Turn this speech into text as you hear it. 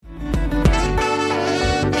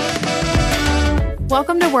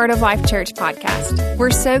Welcome to Word of Life Church podcast.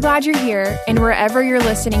 We're so glad you're here, and wherever you're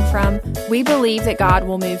listening from, we believe that God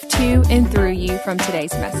will move to and through you from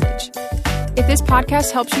today's message. If this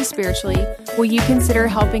podcast helps you spiritually, will you consider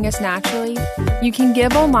helping us naturally? You can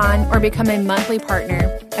give online or become a monthly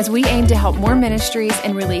partner as we aim to help more ministries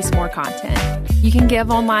and release more content. You can give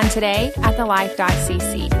online today at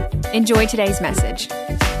thelife.cc. Enjoy today's message.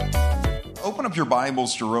 Open up your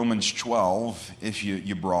Bibles to Romans 12 if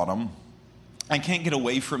you brought them. I can't get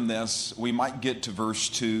away from this. We might get to verse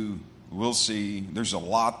 2. We'll see. There's a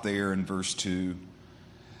lot there in verse 2.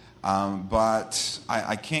 But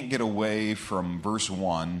I can't get away from verse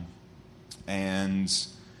 1. And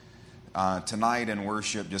tonight in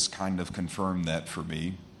worship just kind of confirmed that for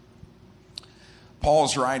me.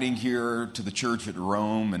 Paul's writing here to the church at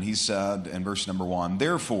Rome, and he said in verse number 1,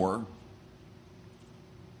 "Therefore,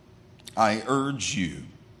 I urge you."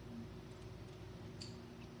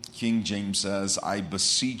 King James says, "I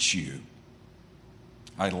beseech you."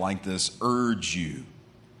 I like this, urge you,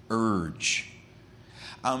 urge.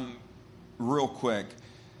 Real quick,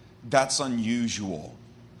 that's unusual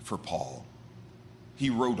for Paul.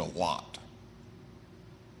 He wrote a lot.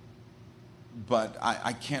 But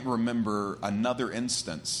I can't remember another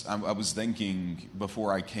instance. I was thinking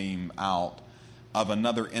before I came out of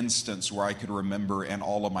another instance where I could remember in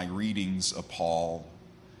all of my readings of Paul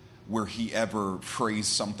where he ever phrased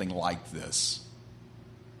something like this.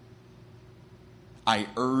 I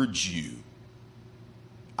urge you.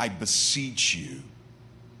 I beseech you.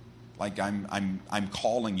 Like I'm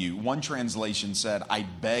calling you. One translation said, I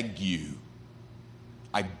beg you.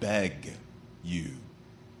 I beg you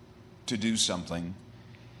to do something.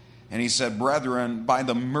 And he said, "Brethren, by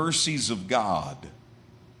the mercies of God,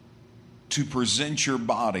 to present your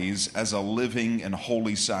bodies as a living and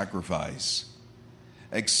holy sacrifice,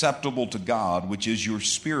 acceptable to God, which is your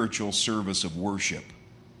spiritual service of worship.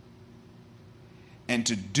 And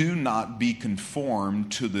to do not be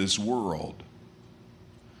conformed to this world,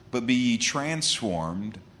 but be ye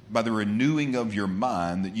transformed by the renewing of your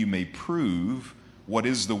mind, that you may prove what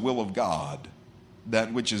is the will of God,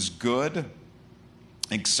 that which is good,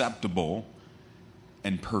 acceptable,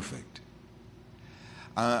 and perfect."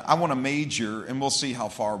 I want to major, and we'll see how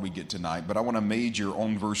far we get tonight, but I want to major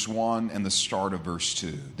on verse 1 and the start of verse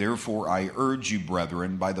 2. "Therefore I urge you,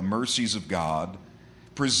 brethren, by the mercies of God,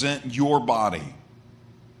 present your body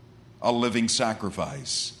a living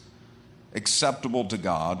sacrifice, acceptable to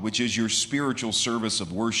God, which is your spiritual service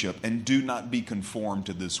of worship, and do not be conformed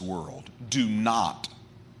to this world." Do not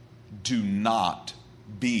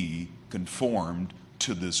be conformed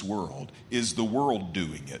to this world. Is the world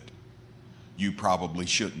doing it? You probably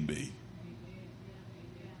shouldn't be.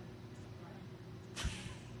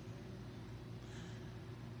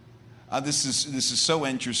 This is so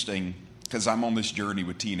interesting because I'm on this journey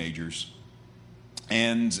with teenagers.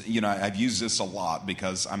 And, I've used this a lot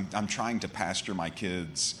because I'm trying to pastor my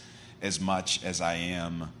kids as much as I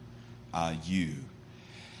am you.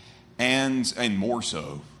 And more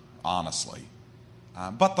so, honestly.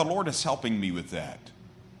 But the Lord is helping me with that.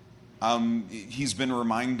 He's been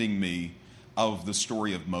reminding me of the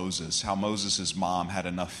story of Moses, how Moses' mom had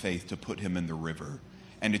enough faith to put him in the river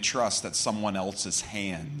and to trust that someone else's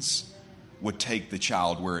hands would take the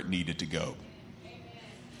child where it needed to go.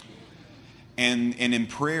 And in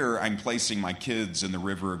prayer, I'm placing my kids in the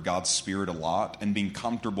river of God's Spirit a lot and being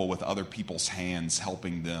comfortable with other people's hands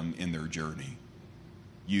helping them in their journey.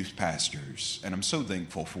 Youth pastors, and I'm so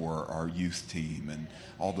thankful for our youth team and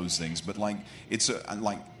all those things. But it's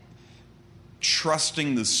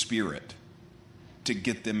trusting the Spirit to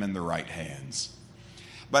get them in the right hands.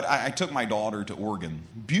 But I took my daughter to Oregon,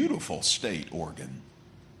 beautiful state, Oregon.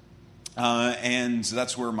 And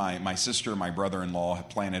that's where my sister and my brother-in-law have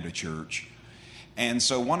planted a church. And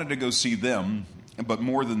so I wanted to go see them. But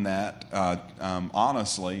more than that,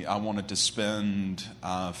 honestly, I wanted to spend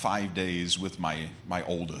 5 days with my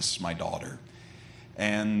oldest, my daughter.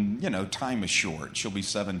 And, time is short. She'll be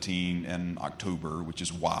 17 in October, which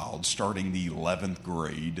is wild, starting the 11th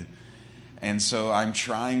grade. And so I'm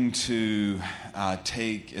trying to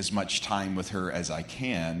take as much time with her as I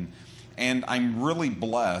can. And I'm really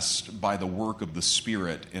blessed by the work of the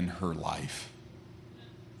Spirit in her life.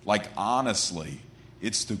 Honestly,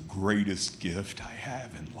 it's the greatest gift I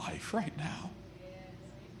have in life right now.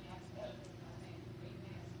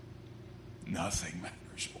 Nothing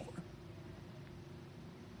matters more.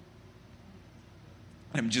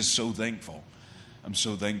 I'm just so thankful. I'm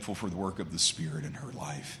so thankful for the work of the Spirit in her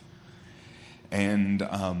life. And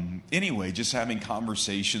anyway, just having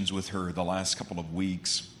conversations with her the last couple of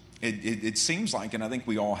weeks, It seems like, and I think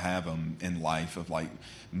we all have them in life, of like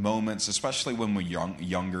moments, especially when we're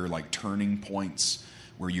younger, like turning points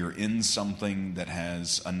where you're in something that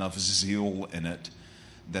has enough zeal in it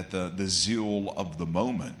that the zeal of the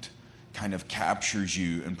moment kind of captures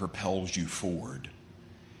you and propels you forward.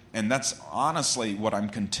 And that's honestly what I'm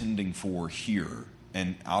contending for here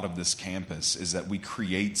and out of this campus, is that we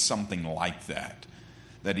create something like that,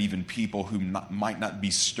 that even people who might not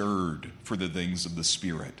be stirred for the things of the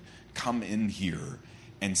Spirit come in here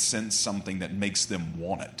and sense something that makes them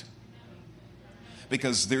want it.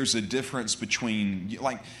 Because there's a difference between,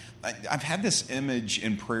 like, I've had this image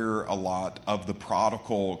in prayer a lot of the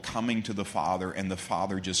prodigal coming to the Father and the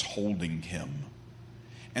Father just holding him.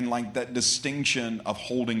 And like that distinction of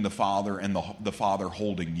holding the Father and the Father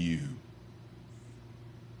holding you.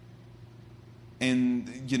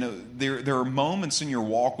 And, you know, there are moments in your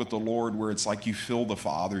walk with the Lord where it's like you feel the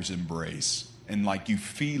Father's embrace. And like you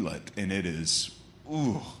feel it, and it is,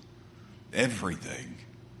 everything.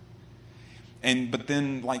 But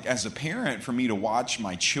then, like, as a parent, for me to watch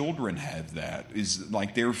my children have that is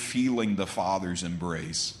like they're feeling the Father's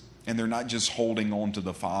embrace. And they're not just holding on to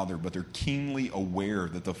the Father, but they're keenly aware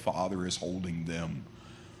that the Father is holding them.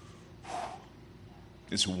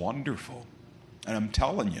 It's wonderful. And I'm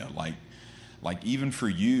telling you, like even for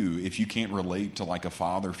you, if you can't relate to like a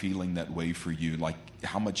father feeling that way for you, like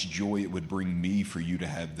how much joy it would bring me for you to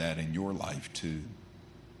have that in your life too.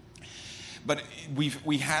 But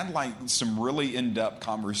we had like some really in-depth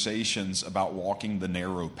conversations about walking the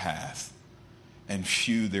narrow path, and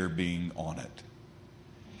few there being on it.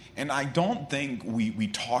 And I don't think we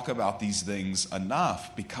talk about these things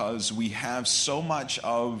enough, because we have so much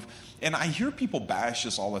of, and I hear people bash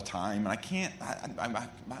this all the time, and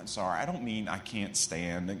I'm sorry, I don't mean I can't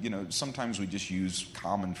stand. You know, sometimes we just use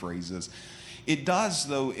common phrases. It does,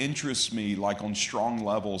 though, interest me, like on strong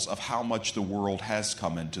levels, of how much the world has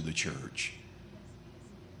come into the church.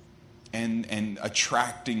 And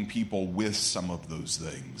attracting people with some of those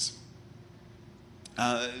things.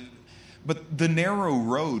 But the narrow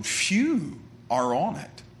road, few are on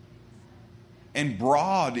it. And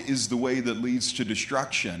broad is the way that leads to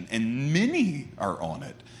destruction, and many are on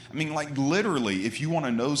it. I mean, like literally, if you want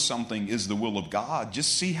to know something is the will of God,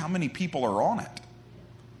 just see how many people are on it.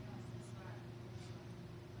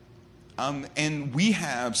 And we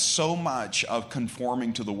have so much of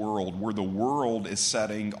conforming to the world, where the world is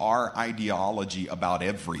setting our ideology about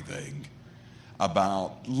everything,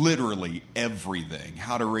 about literally everything,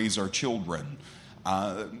 how to raise our children,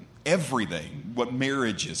 everything, what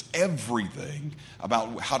marriage is, everything,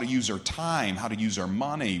 about how to use our time, how to use our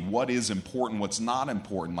money, what is important, what's not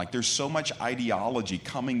important. Like there's so much ideology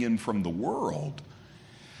coming in from the world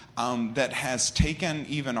that has taken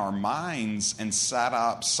even our minds and set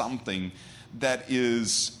up something that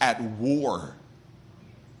is at war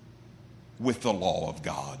with the law of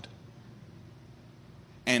God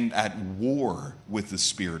and at war with the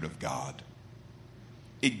Spirit of God.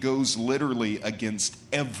 It goes literally against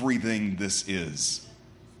everything this is.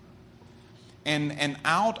 And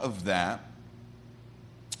out of that,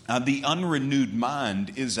 the unrenewed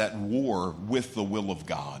mind is at war with the will of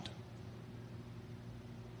God.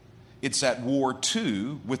 It's at war,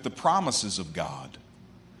 too, with the promises of God.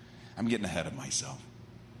 I'm getting ahead of myself.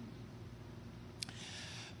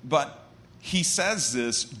 But he says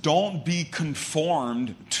this, don't be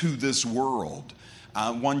conformed to this world.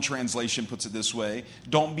 One translation puts it this way,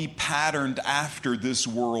 don't be patterned after this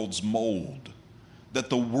world's mold. That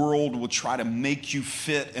the world will try to make you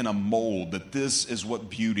fit in a mold, that this is what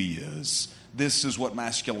beauty is. This is what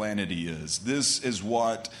masculinity is. This is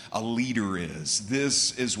what a leader is.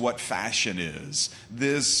 This is what fashion is.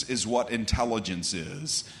 This is what intelligence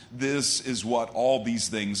is. This is what all these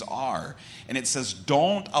things are. And it says,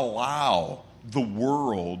 don't allow the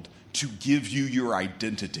world to give you your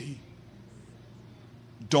identity.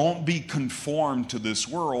 Don't be conformed to this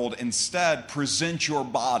world. Instead, present your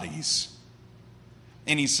bodies.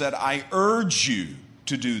 And he said, I urge you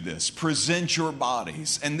to do this. Present your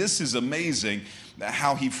bodies. And this is amazing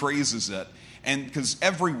how he phrases it. And because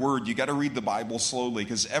every word, you got to read the Bible slowly,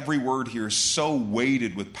 because every word here is so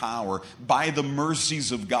weighted with power. By the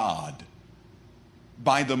mercies of God.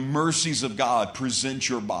 By the mercies of God, present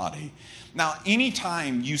your body. Now,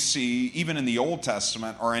 anytime you see, even in the Old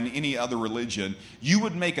Testament or in any other religion, you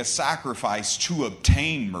would make a sacrifice to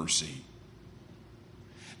obtain mercy.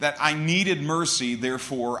 That I needed mercy,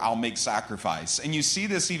 therefore I'll make sacrifice. And you see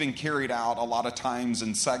this even carried out a lot of times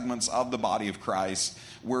in segments of the body of Christ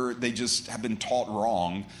where they just have been taught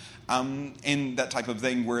wrong. in that type of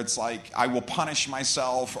thing where it's like I will punish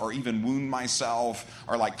myself or even wound myself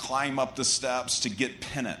or like climb up the steps to get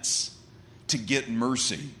penance, to get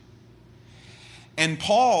mercy. And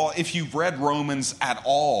Paul, if you've read Romans at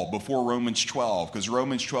all before Romans 12, because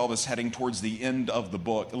Romans 12 is heading towards the end of the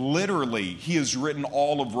book, literally he has written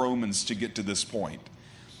all of Romans to get to this point.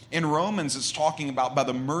 In Romans, it's talking about by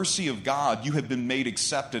the mercy of God, you have been made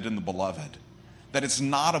accepted in the beloved. That it's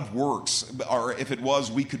not of works, or if it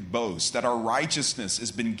was, we could boast. That our righteousness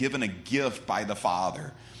has been given a gift by the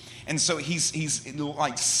Father. And so he's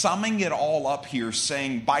like summing it all up here,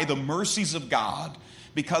 saying, by the mercies of God,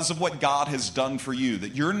 because of what God has done for you,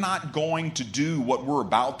 that you're not going to do what we're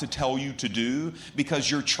about to tell you to do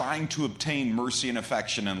because you're trying to obtain mercy and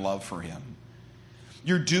affection and love for Him.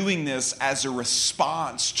 You're doing this as a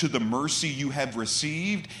response to the mercy you have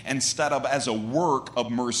received instead of as a work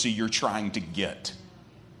of mercy you're trying to get.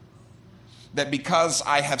 That because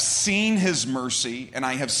I have seen His mercy and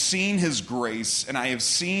I have seen His grace and I have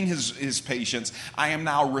seen His patience, I am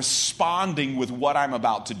now responding with what I'm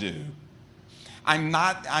about to do. I'm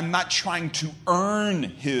not trying to earn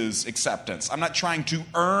His acceptance. I'm not trying to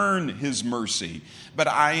earn His mercy, but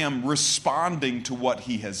I am responding to what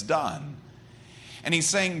He has done. And he's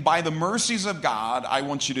saying, by the mercies of God, I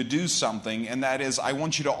want you to do something, and that is, I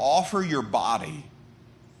want you to offer your body.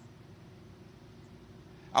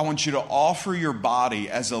 I want you to offer your body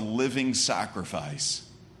as a living sacrifice.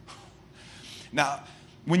 Now,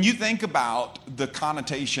 when you think about the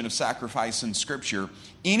connotation of sacrifice in Scripture,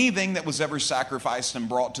 anything that was ever sacrificed and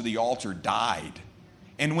brought to the altar died.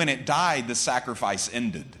 And when it died, the sacrifice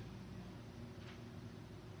ended.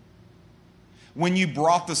 When you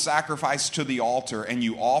brought the sacrifice to the altar and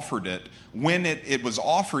you offered it, when it was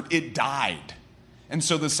offered, it died. And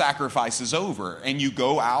so the sacrifice is over. And you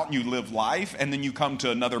go out and you live life, and then you come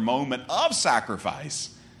to another moment of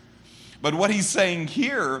sacrifice. But what he's saying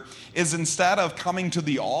here is instead of coming to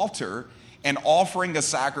the altar and offering a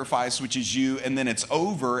sacrifice, which is you, and then it's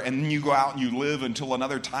over, and then you go out and you live until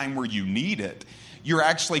another time where you need it, you're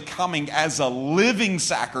actually coming as a living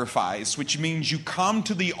sacrifice, which means you come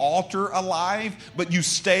to the altar alive, but you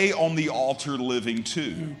stay on the altar living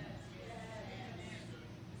too.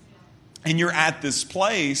 And you're at this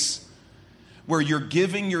place where you're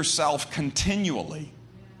giving yourself continually.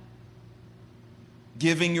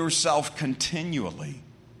 Giving yourself continually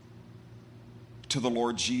to the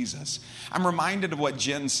Lord Jesus. I'm reminded of what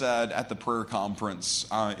Jen said at the prayer conference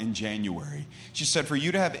in January. She said, for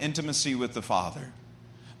you to have intimacy with the Father,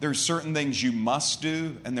 there are certain things you must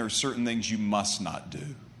do, and there are certain things you must not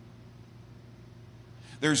do.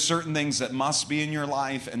 There are certain things that must be in your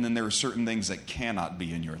life, and then there are certain things that cannot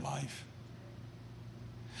be in your life.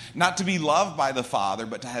 Not to be loved by the Father,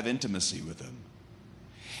 but to have intimacy with Him.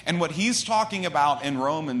 And what he's talking about in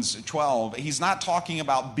Romans 12, he's not talking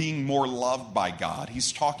about being more loved by God.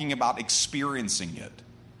 He's talking about experiencing it.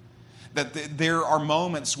 That there are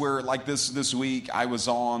moments where, like this week, I was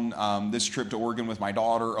on this trip to Oregon with my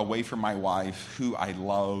daughter, away from my wife, who I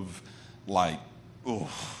love like,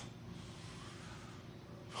 oof.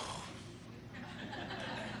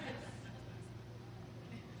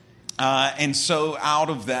 And so out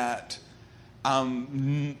of that,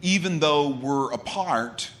 even though we're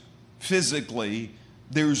apart physically,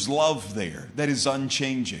 there's love there that is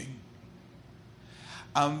unchanging.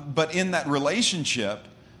 But in that relationship,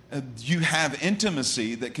 you have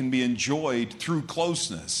intimacy that can be enjoyed through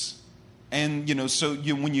closeness. And,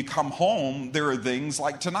 when you come home, there are things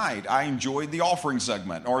like tonight. I enjoyed the offering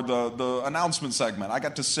segment or the announcement segment. I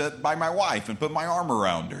got to sit by my wife and put my arm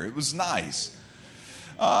around her. It was nice.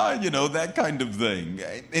 That kind of thing.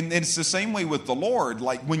 And it's the same way with the Lord.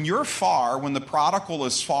 Like when you're far, when the prodigal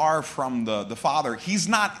is far from the Father, he's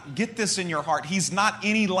not, get this in your heart, he's not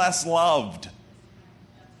any less loved.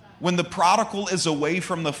 When the prodigal is away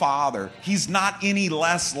from the Father, he's not any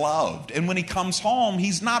less loved. And when he comes home,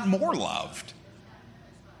 he's not more loved.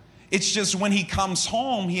 It's just when he comes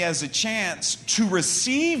home, he has a chance to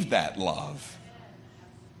receive that love.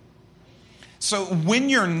 So when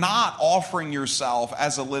you're not offering yourself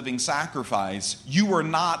as a living sacrifice, you are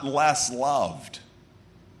not less loved.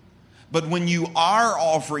 But when you are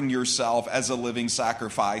offering yourself as a living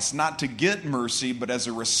sacrifice, not to get mercy, but as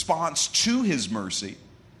a response to His mercy,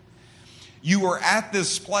 you are at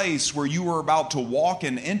this place where you are about to walk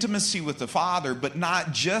in intimacy with the Father, but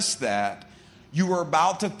not just that. You are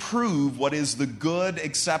about to prove what is the good,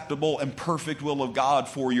 acceptable, and perfect will of God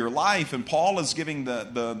for your life. And Paul is giving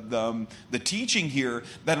the teaching here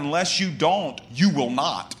that unless you don't, you will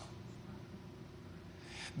not.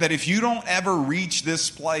 that if you don't ever reach this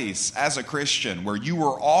place as a Christian where you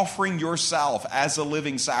are offering yourself as a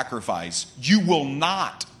living sacrifice, you will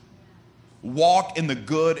not walk in the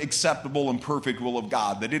good, acceptable, and perfect will of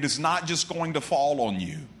God. That it is not just going to fall on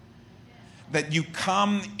you. That you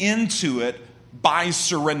come into it by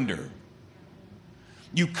surrender.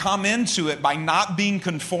 You come into it by not being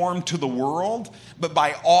conformed to the world, but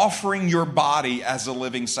by offering your body as a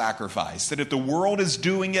living sacrifice. That if the world is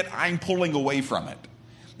doing it, I'm pulling away from it.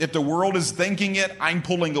 If the world is thinking it, I'm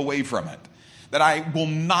pulling away from it. That I will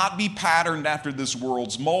not be patterned after this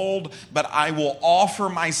world's mold, but I will offer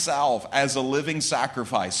myself as a living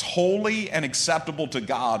sacrifice, holy and acceptable to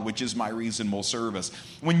God, which is my reasonable service.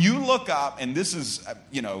 When you look up, and this is,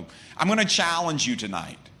 I'm going to challenge you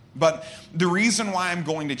tonight. But the reason why I'm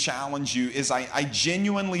going to challenge you is I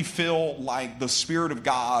genuinely feel like the Spirit of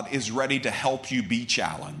God is ready to help you be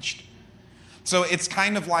challenged. So it's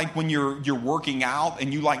kind of like when you're working out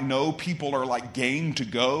and you know people are game to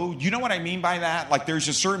go. You know what I mean by that? Like there's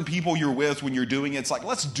just certain people you're with when you're doing it. It's like,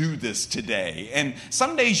 let's do this today. And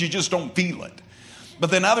some days you just don't feel it.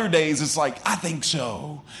 But then other days it's like, I think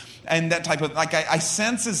so. And that type of, I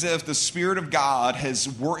sense as if the Spirit of God has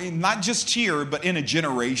worked, not just here, but in a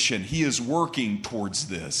generation, He is working towards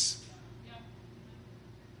this.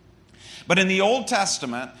 But in the Old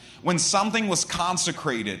Testament, when something was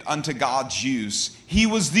consecrated unto God's use, He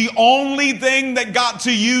was the only thing that got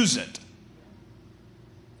to use it.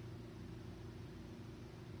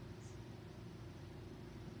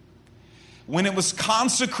 When it was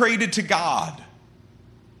consecrated to God,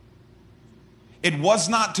 it was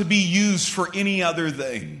not to be used for any other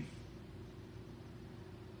thing.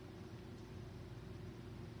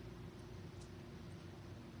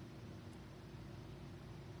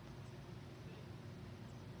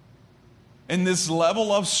 And this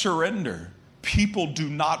level of surrender, people do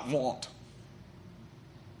not want.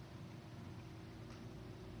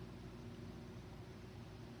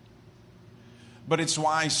 But it's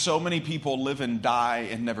why so many people live and die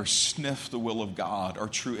and never sniff the will of God or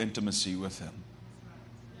true intimacy with Him.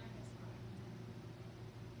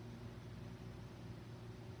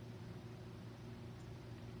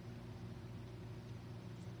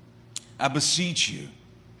 I beseech you,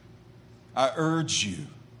 I urge you,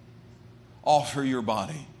 offer your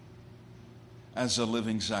body as a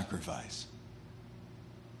living sacrifice,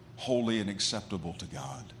 holy and acceptable to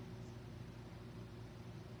God.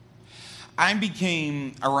 I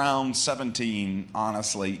became, around 17,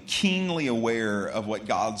 honestly, keenly aware of what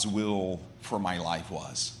God's will for my life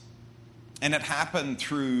was. And it happened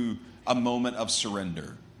through a moment of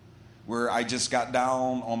surrender, where I just got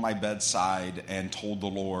down on my bedside and told the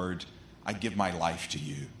Lord, I give my life to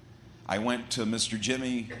you. I went to Mr.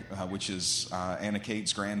 Jimmy, which is Anna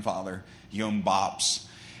Kate's grandfather. He owned Bops.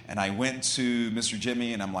 And I went to Mr.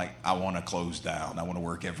 Jimmy and I'm like, I want to close down. I want to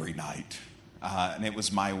work every night. And it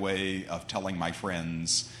was my way of telling my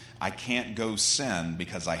friends, I can't go sin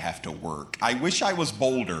because I have to work. I wish I was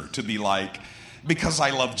bolder to be like, because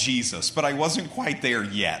I love Jesus, but I wasn't quite there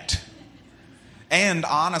yet. And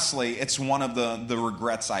honestly, it's one of the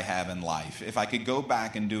regrets I have in life. If I could go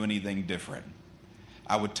back and do anything different,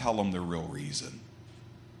 I would tell them the real reason.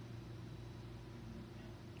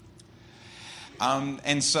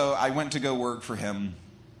 And so I went to go work for him.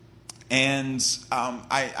 And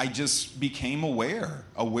I just became aware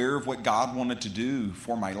of what God wanted to do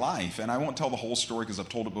for my life. And I won't tell the whole story because I've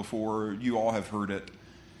told it before. You all have heard it.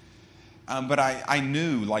 But I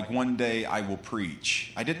knew, one day I will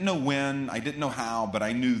preach. I didn't know when, I didn't know how, but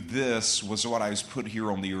I knew this was what I was put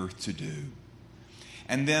here on the earth to do.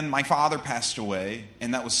 And then my father passed away,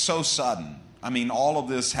 and that was so sudden. I mean, all of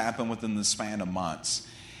this happened within the span of months.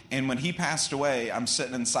 And when he passed away, I'm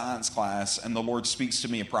sitting in science class, and the Lord speaks to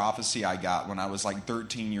me a prophecy I got when I was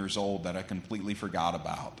 13 years old that I completely forgot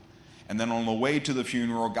about. And then on the way to the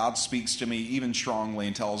funeral, God speaks to me even strongly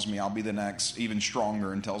and tells me I'll be the next, even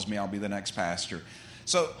stronger, and tells me I'll be the next pastor.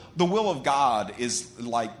 So the will of God is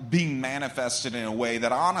being manifested in a way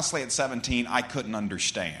that honestly at 17 I couldn't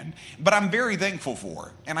understand. But I'm very thankful for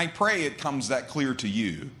it, and I pray it comes that clear to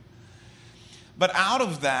you. But out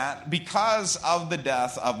of that, because of the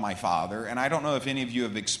death of my father, and I don't know if any of you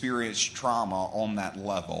have experienced trauma on that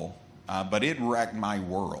level, but it wrecked my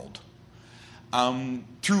world.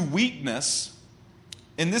 Through weakness,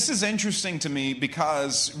 and this is interesting to me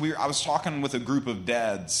because I was talking with a group of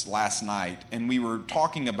dads last night, and we were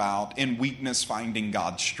talking about in weakness finding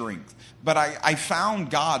God's strength. But I found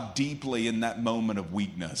God deeply in that moment of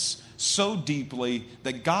weakness, so deeply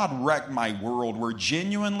that God wrecked my world where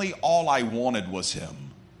genuinely all I wanted was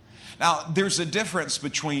Him. Now, there's a difference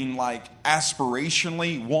between like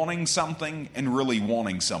aspirationally wanting something and really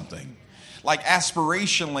wanting something. Like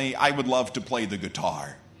aspirationally, I would love to play the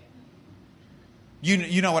guitar.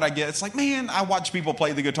 You know what I get? It's like, man, I watch people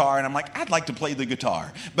play the guitar and I'm like, I'd like to play the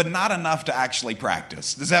guitar, but not enough to actually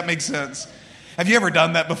practice. Does that make sense? Have you ever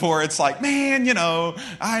done that before? It's like, man,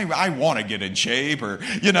 I want to get in shape or,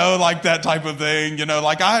 like that type of thing.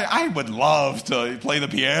 Like I would love to play the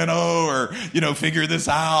piano or, figure this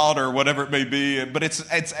out or whatever it may be. But it's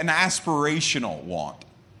an aspirational want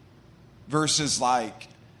versus like,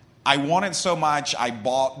 I want it so much, I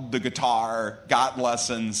bought the guitar, got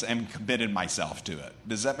lessons, and committed myself to it.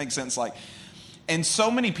 Does that make sense? And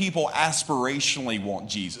so many people aspirationally want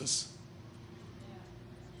Jesus.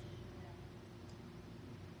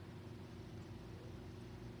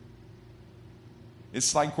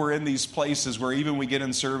 It's like we're in these places where even we get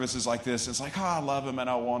in services like this, it's like, I love him and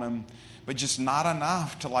I want him, but just not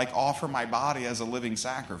enough to like offer my body as a living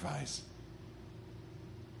sacrifice.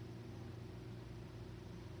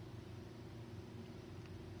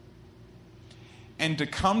 And to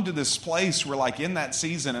come to this place where like in that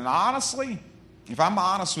season, and honestly, if I'm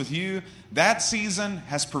honest with you, that season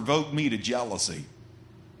has provoked me to jealousy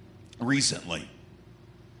recently.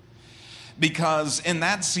 Because in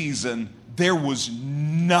that season, there was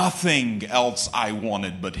nothing else I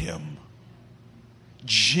wanted but him.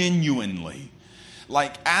 Genuinely.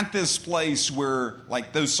 Like at this place where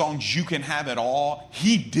like those songs, You Can Have It All,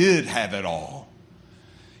 he did have it all.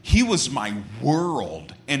 He was my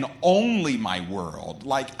world and only my world.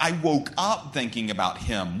 Like I woke up thinking about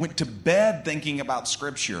him, went to bed thinking about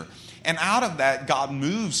Scripture. And out of that, God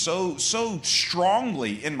moved so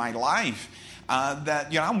strongly in my life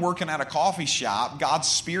that, I'm working at a coffee shop. God's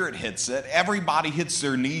Spirit hits it. Everybody hits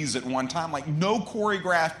their knees at one time. Like no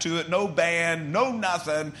choreograph to it, no band, no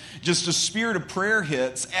nothing. Just a spirit of prayer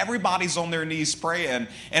hits. Everybody's on their knees praying.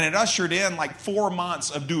 And it ushered in like 4 months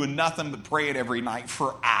of doing nothing but praying every night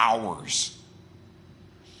for hours.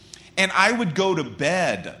 And I would go to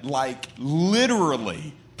bed like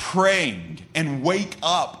literally praying and wake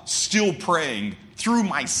up still praying through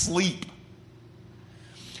my sleep.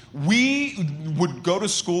 We would go to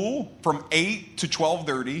school from 8 to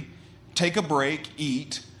 12:30, take a break,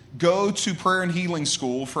 eat, go to prayer and healing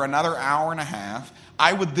school for another hour and a half.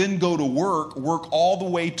 I would then go to work all the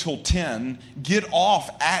way till 10, get off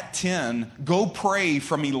at 10, go pray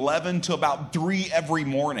from 11 to about 3 every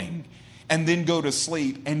morning, and then go to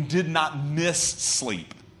sleep and did not miss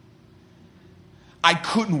sleep. I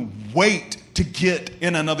couldn't wait to get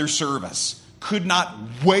in another service. Could not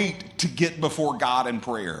wait to get before God in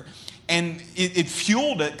prayer. And it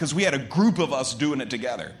fueled it because we had a group of us doing it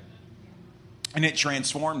together. And it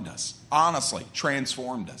transformed us. Honestly,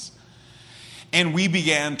 transformed us. And we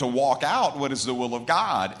began to walk out what is the will of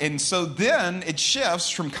God. And so then it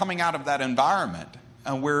shifts from coming out of that environment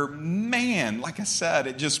where, man, like I said,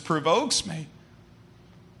 it just provokes me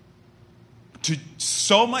to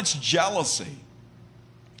so much jealousy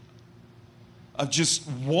of just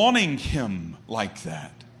wanting him like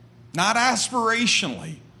that. Not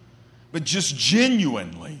aspirationally, but just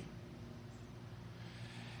genuinely.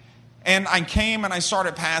 And I came and I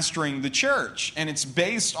started pastoring the church. And it's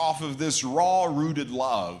based off of this raw-rooted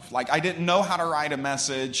love. Like I didn't know how to write a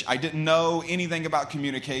message. I didn't know anything about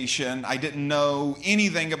communication. I didn't know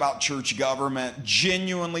anything about church government.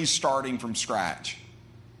 Genuinely starting from scratch.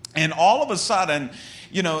 And all of a sudden,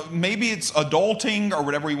 maybe it's adulting or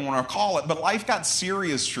whatever you want to call it, but life got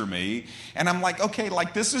serious for me. And I'm like, okay,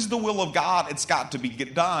 like this is the will of God. It's got to be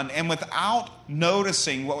done. And without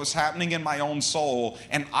noticing what was happening in my own soul,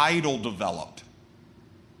 an idol developed.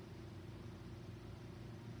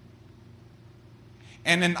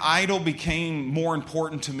 And an idol became more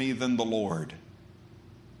important to me than the Lord.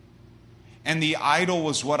 And the idol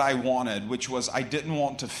was what I wanted, which was I didn't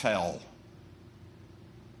want to fail.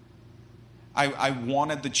 I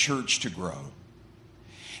wanted the church to grow.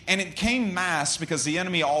 And it came masked because the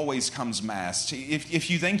enemy always comes masked.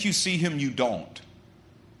 If you think you see him, you don't.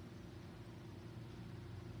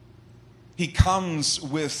 He comes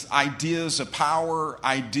with ideas of power,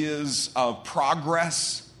 ideas of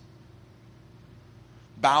progress.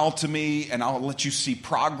 Bow to me and I'll let you see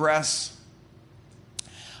progress.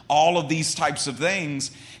 All of these types of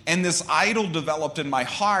things. And this idol developed in my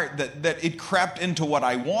heart that it crept into what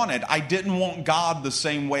I wanted. I didn't want God the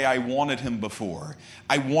same way I wanted him before.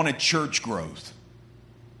 I wanted church growth.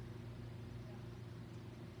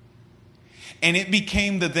 And it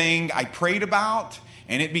became the thing I prayed about,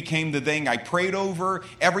 and it became the thing I prayed over.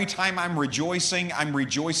 Every time I'm rejoicing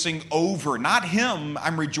over, not him,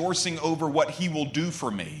 I'm rejoicing over what he will do for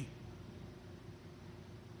me.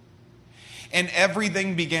 And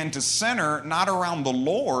everything began to center not around the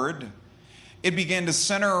Lord. It began to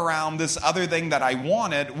center around this other thing that I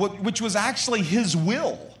wanted, which was actually His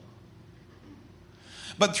will.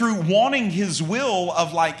 But through wanting His will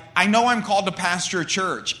of like, I know I'm called to pastor a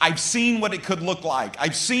church. I've seen what it could look like.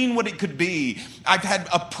 I've seen what it could be. I've had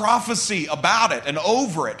a prophecy about it and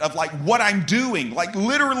over it of like what I'm doing. Like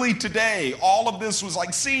literally today, all of this was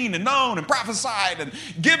like seen and known and prophesied and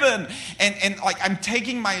given. And like I'm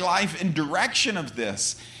taking my life in direction of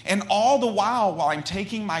this. And all the while I'm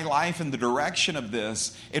taking my life in the direction of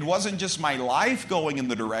this, it wasn't just my life going in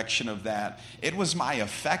the direction of that. It was my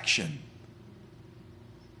affection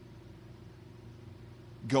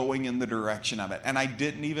going in the direction of it. And I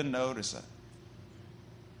didn't even notice it.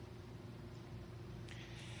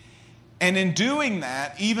 And in doing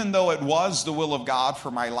that, even though it was the will of God for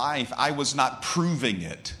my life, I was not proving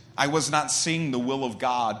it. I was not seeing the will of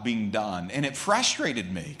God being done. And it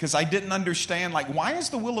frustrated me because I didn't understand, like, why is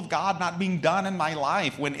the will of God not being done in my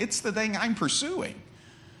life when it's the thing I'm pursuing?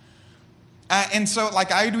 And so,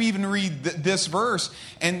 like, I would even read this verse,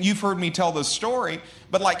 and you've heard me tell this story,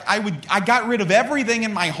 but like, I got rid of everything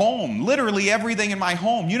in my home, literally everything in my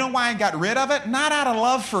home. You know why I got rid of it? Not out of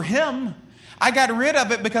love for Him. I got rid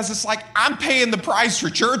of it because it's like, I'm paying the price for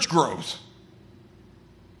church growth.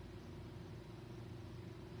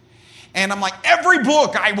 And I'm like, every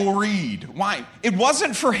book I will read. Why? It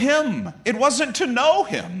wasn't for Him. It wasn't to know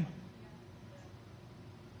Him.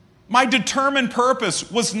 My determined purpose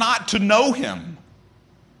was not to know Him.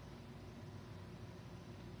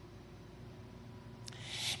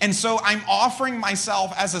 And so I'm offering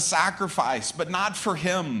myself as a sacrifice, but not for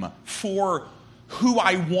Him, for who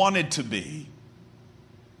I wanted to be.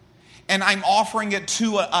 And I'm offering it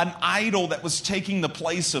to an idol that was taking the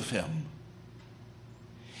place of Him.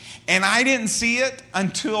 And I didn't see it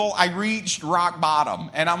until I reached rock bottom.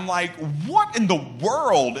 And I'm like, what in the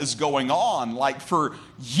world is going on? Like for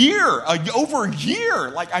over a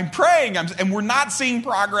year, like I'm praying, and we're not seeing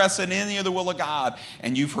progress in any of the will of God.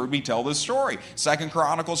 And you've heard me tell this story. 2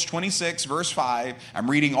 Chronicles 26, verse 5. I'm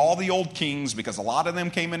reading all the old kings because a lot of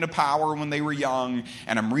them came into power when they were young.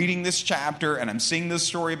 And I'm reading this chapter and I'm seeing this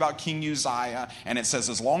story about King Uzziah. And it says,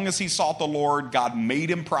 as long as he sought the Lord, God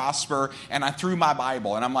made him prosper. And I threw my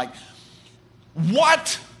Bible and I'm like,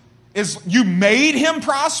 what? You made him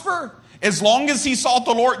prosper? As long as he sought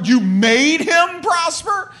the Lord, you made him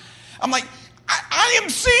prosper? I'm like, I am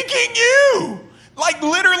seeking you. Like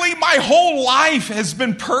literally my whole life has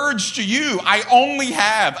been purged to you. I only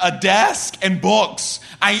have a desk and books.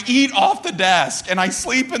 I eat off the desk and I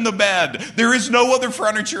sleep in the bed. There is no other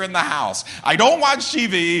furniture in the house. I don't watch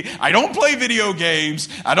TV. I don't play video games.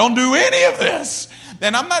 I don't do any of this.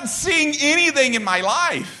 And I'm not seeing anything in my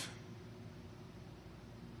life.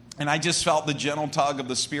 And I just felt the gentle tug of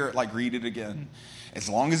the Spirit, like, read it again. As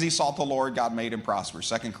long as he sought the Lord, God made him prosper.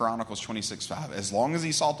 2 Chronicles 26, 5. As long as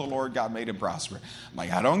he sought the Lord, God made him prosper. I'm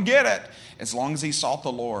like, I don't get it. As long as he sought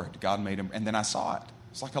the Lord, God made him. And then I saw it.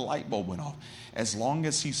 It's like a light bulb went off. As long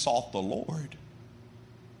as he sought the Lord.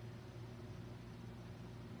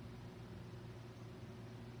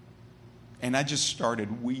 And I just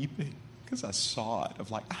started weeping because I saw it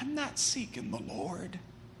of like, I'm not seeking the Lord.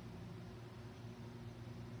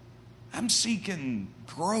 I'm seeking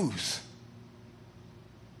growth.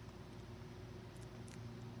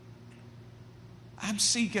 I'm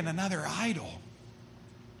seeking another idol.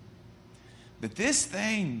 But this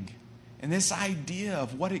thing and this idea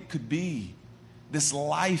of what it could be, this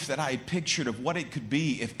life that I pictured of what it could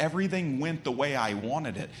be if everything went the way I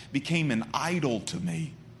wanted it, became an idol to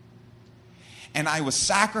me. And I was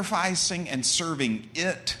sacrificing and serving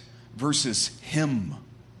it versus Him.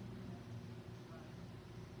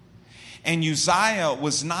 And Uzziah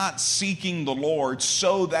was not seeking the Lord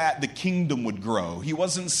so that the kingdom would grow. He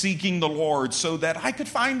wasn't seeking the Lord so that I could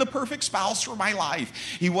find the perfect spouse for my life.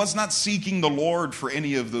 He was not seeking the Lord for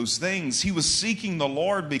any of those things. He was seeking the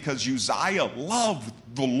Lord because Uzziah loved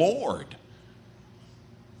the Lord.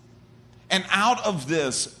 And out of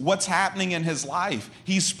this, what's happening in his life?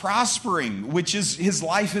 He's prospering, which is his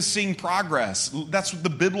life is seeing progress. That's the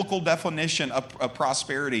biblical definition of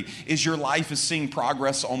prosperity, is your life is seeing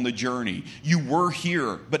progress on the journey. You were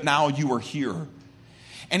here, but now you are here.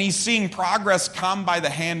 And he's seeing progress come by the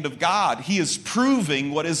hand of God. He is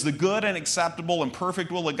proving what is the good and acceptable and perfect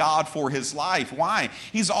will of God for his life. Why?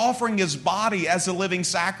 He's offering his body as a living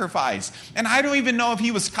sacrifice. And I don't even know if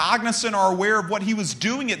he was cognizant or aware of what he was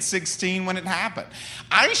doing at 16 when it happened.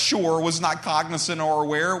 I sure was not cognizant or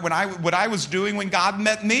aware what I was doing when God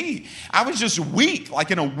met me. I was just weak, like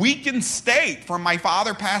in a weakened state from my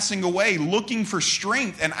father passing away, looking for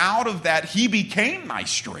strength. And out of that, he became my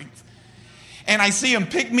strength. And I see him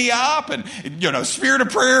pick me up and, Spirit of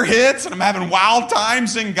prayer hits and I'm having wild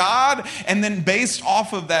times in God. And then based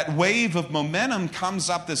off of that wave of momentum comes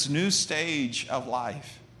up this new stage of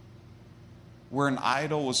life where an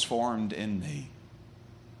idol was formed in me.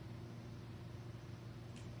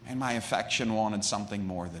 And my affection wanted something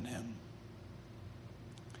more than him.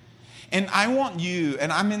 And I want you,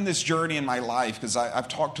 and I'm in this journey in my life because I've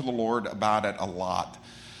talked to the Lord about it a lot.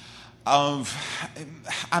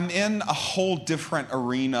 I'm in a whole different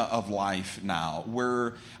arena of life now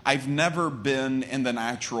where I've never been in the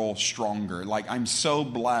natural stronger. Like I'm so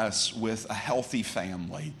blessed with a healthy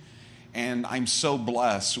family. And I'm so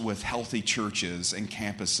blessed with healthy churches and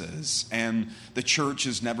campuses. And the church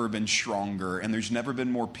has never been stronger. And there's never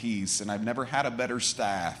been more peace. And I've never had a better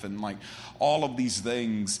staff. And like all of these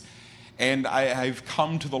things. And I've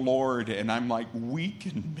come to the Lord and I'm like,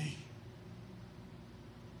 weaken me.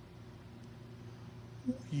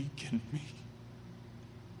 Weaken me.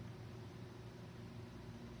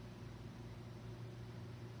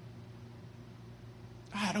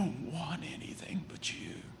 I don't want anything but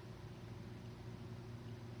you.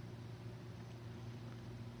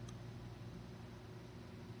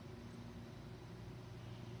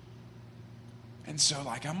 And so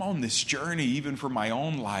like I'm on this journey even for my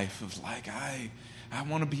own life of like I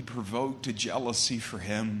want to be provoked to jealousy for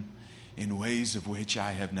him in ways of which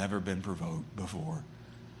I have never been provoked before.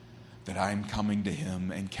 That I'm coming to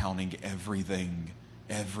him and counting everything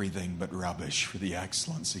but rubbish for the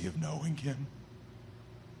excellency of knowing him.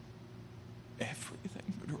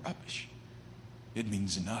 Everything but rubbish. It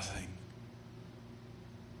means nothing.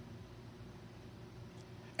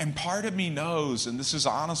 And part of me knows, and this is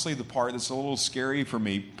honestly the part that's a little scary for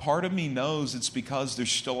me, part of me knows it's because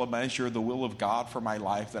there's still a measure of the will of God for my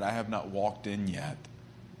life that I have not walked in yet.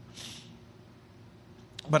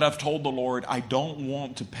 But I've told the Lord, I don't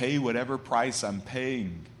want to pay whatever price I'm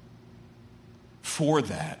paying for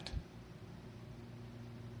that.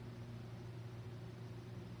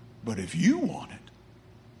 But if you want it,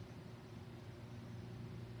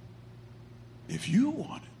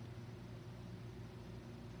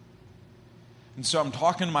 And so I'm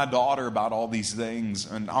talking to my daughter about all these things,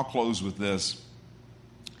 and I'll close with this.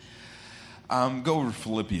 Go over to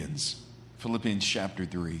Philippians chapter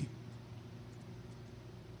 3.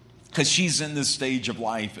 Because she's in this stage of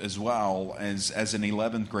life as well as an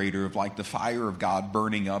 11th grader of like the fire of God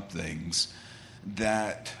burning up things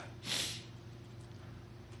that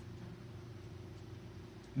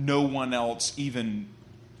no one else, even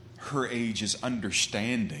her age, is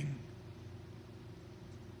understanding.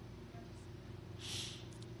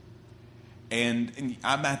 And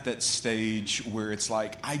I'm at that stage where it's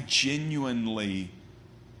like I genuinely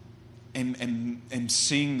am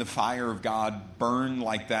seeing the fire of God burn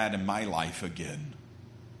like that in my life again.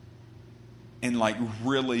 In like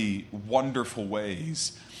really wonderful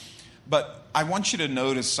ways. But I want you to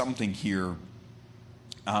notice something here.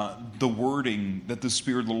 The wording that the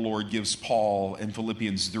Spirit of the Lord gives Paul in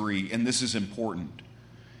Philippians 3. And this is important.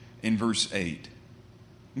 In verse 8.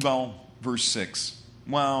 Verse 6.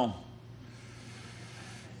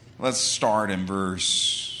 Let's start in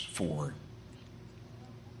verse 4.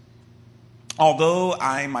 Although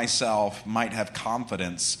I myself might have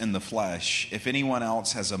confidence in the flesh, if anyone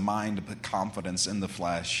else has a mind to put confidence in the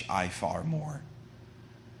flesh, I far more.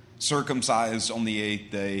 Circumcised on the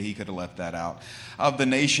 8th day, he could have left that out. Of the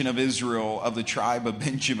nation of Israel, of the tribe of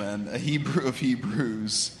Benjamin, a Hebrew of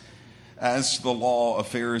Hebrews, as to the law, a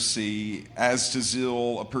Pharisee, as to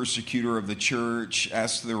zeal, a persecutor of the church,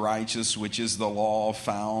 as to the righteous, which is the law,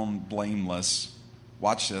 found blameless.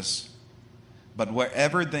 Watch this. But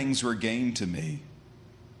whatever things were gained to me,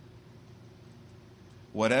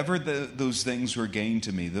 those things were gained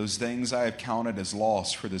to me, those things I have counted as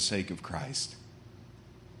loss for the sake of Christ.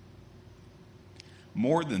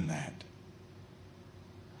 More than that,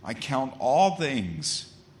 I count all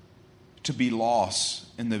things to be loss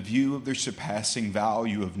in the view of their surpassing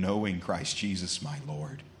value of knowing Christ Jesus my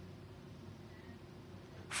Lord,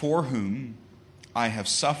 for whom I have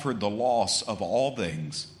suffered the loss of all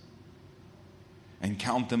things and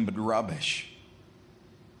count them but rubbish,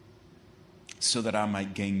 so that I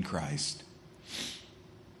might gain Christ.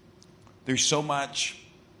 There's so much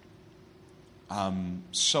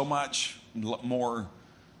more.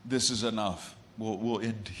 This is enough. We'll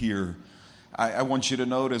end here. I want you to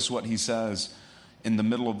notice what he says in the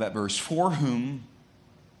middle of that verse. For whom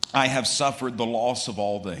I have suffered the loss of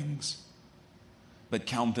all things, but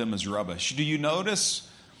count them as rubbish. Do you notice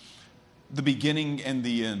the beginning and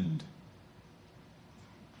the end?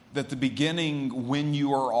 That the beginning, when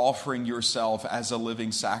you are offering yourself as a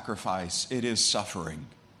living sacrifice, it is suffering.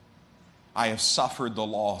 I have suffered the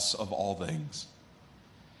loss of all things.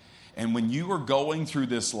 And when you are going through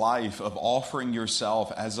this life of offering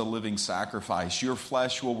yourself as a living sacrifice, your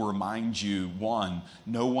flesh will remind you, one,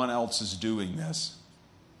 no one else is doing this.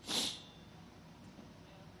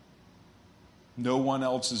 No one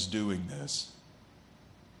else is doing this.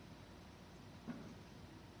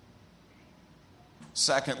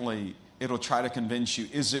 Secondly, it'll try to convince you,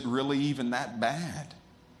 is it really even that bad?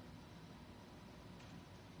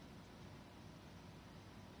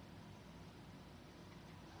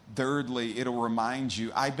 Thirdly, it'll remind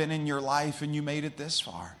you, I've been in your life and you made it this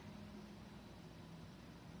far.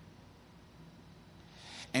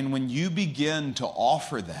 And when you begin to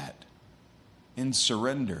offer that in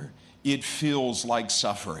surrender, it feels like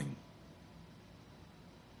suffering.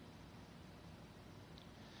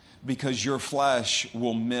 Because your flesh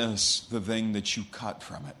will miss the thing that you cut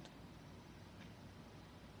from it.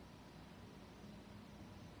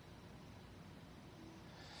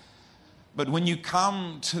 But when you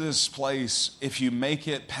come to this place, if you make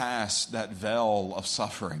it past that veil of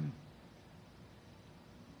suffering,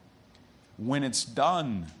 when it's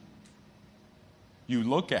done, you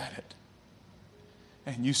look at it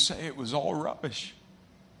and you say it was all rubbish.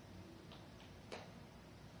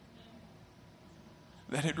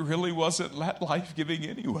 That it really wasn't that life-giving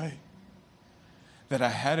anyway. That I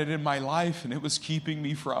had it in my life and it was keeping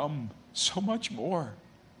me from so much more.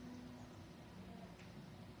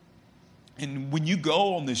 And when you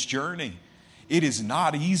go on this journey, it is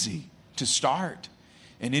not easy to start.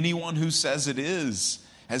 And anyone who says it is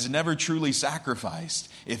has never truly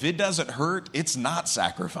sacrificed. If it doesn't hurt, it's not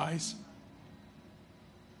sacrifice.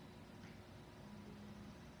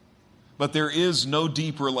 But there is no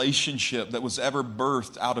deep relationship that was ever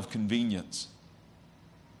birthed out of convenience.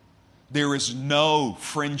 There is no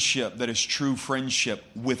friendship that is true friendship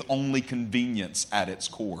with only convenience at its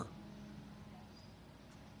core.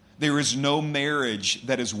 There is no marriage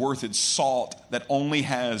that is worth its salt that only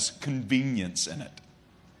has convenience in it.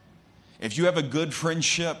 If you have a good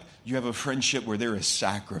friendship, you have a friendship where there is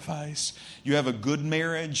sacrifice. You have a good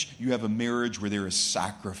marriage, you have a marriage where there is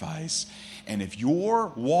sacrifice. And if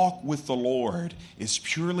your walk with the Lord is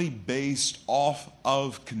purely based off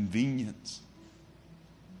of convenience,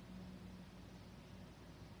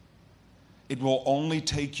 it will only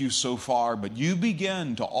take you so far, but you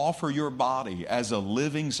begin to offer your body as a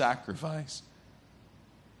living sacrifice.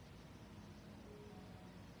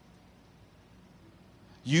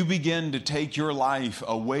 You begin to take your life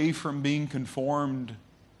away from being conformed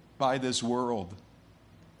by this world.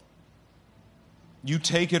 You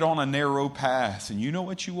take it on a narrow path, and you know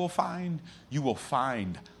what you will find? You will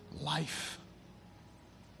find life.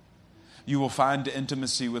 You will find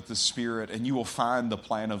intimacy with the Spirit, and you will find the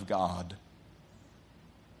plan of God.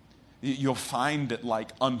 You'll find it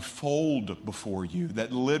like unfold before you,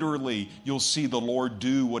 that literally you'll see the Lord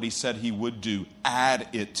do what He said He would do, add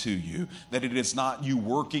it to you, that it is not you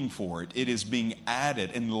working for it, it is being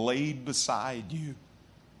added and laid beside you.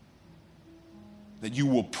 That you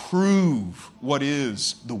will prove what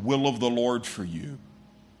is the will of the Lord for you.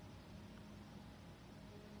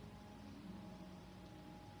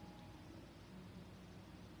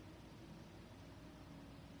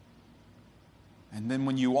 And then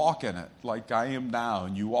when you walk in it, like I am now,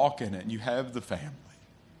 and you walk in it, and you have the family,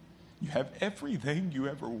 you have everything you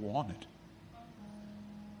ever wanted.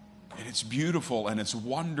 And it's beautiful, and it's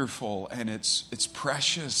wonderful, and it's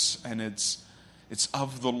precious, and it's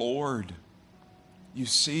of the Lord. You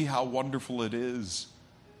see how wonderful it is.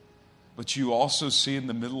 But you also see in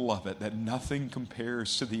the middle of it that nothing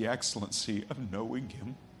compares to the excellency of knowing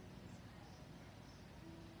Him.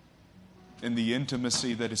 And the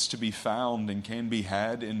intimacy that is to be found and can be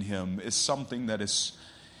had in Him is something that is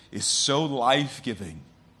so life-giving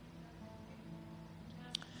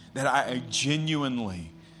that I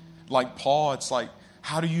genuinely, like Paul, it's like,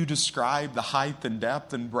 how do you describe the height and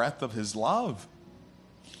depth and breadth of His love?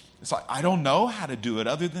 It's like, I don't know how to do it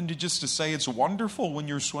other than to say it's wonderful when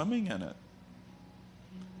you're swimming in it.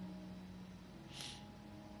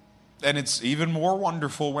 And it's even more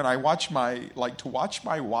wonderful when I watch my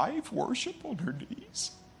wife worship on her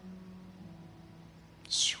knees.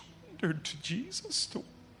 Surrendered to Jesus.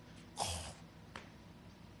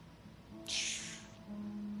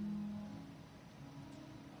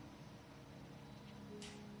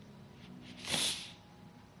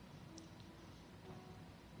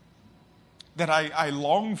 That I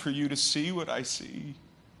long for you to see what I see.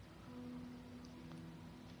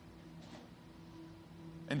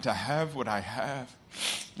 And to have what I have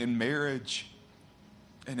in marriage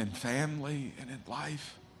and in family and in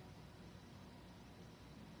life.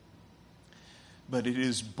 but it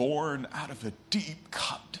is born out of a deep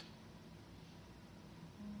cut.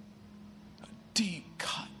 A deep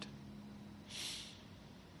cut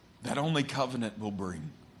that only covenant will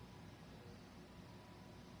bring.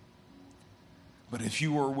 But if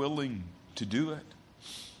you are willing to do it,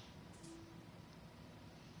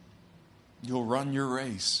 you'll run your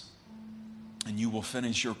race and you will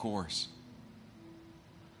finish your course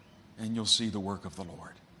and you'll see the work of the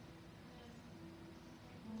Lord.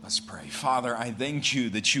 Let's pray. Father, I thank you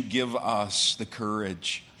that you give us the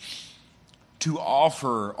courage to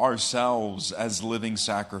offer ourselves as living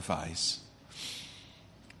sacrifice.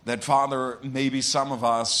 That, Father, maybe some of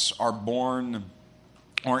us are born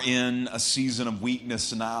or in a season of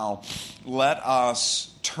weakness now. Let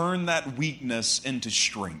us turn that weakness into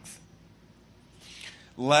strength.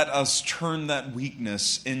 Let us turn that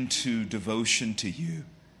weakness into devotion to you.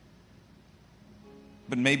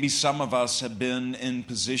 But maybe some of us have been in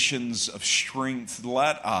positions of strength.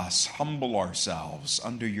 Let us humble ourselves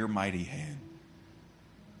under your mighty hand.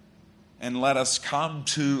 And let us come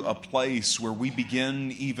to a place where we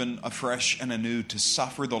begin even afresh and anew to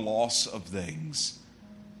suffer the loss of things,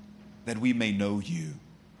 that we may know you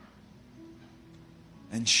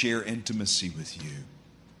and share intimacy with you.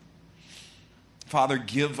 Father,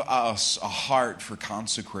 give us a heart for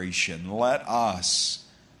consecration. Let us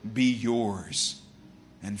be yours.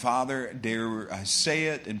 And Father, dare I say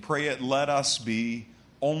it and pray it, let us be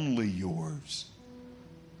only yours.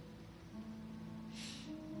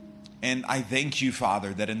 And I thank you,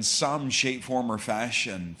 Father, that in some shape, form, or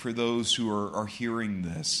fashion, for those who are hearing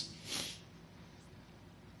this,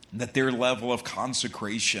 that their level of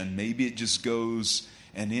consecration, maybe it just goes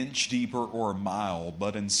an inch deeper or a mile,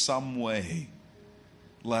 but in some way,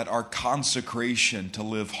 let our consecration to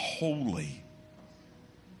live holy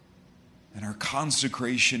and our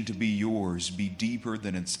consecration to be yours be deeper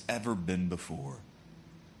than it's ever been before.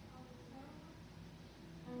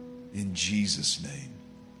 In Jesus' name,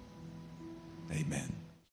 amen.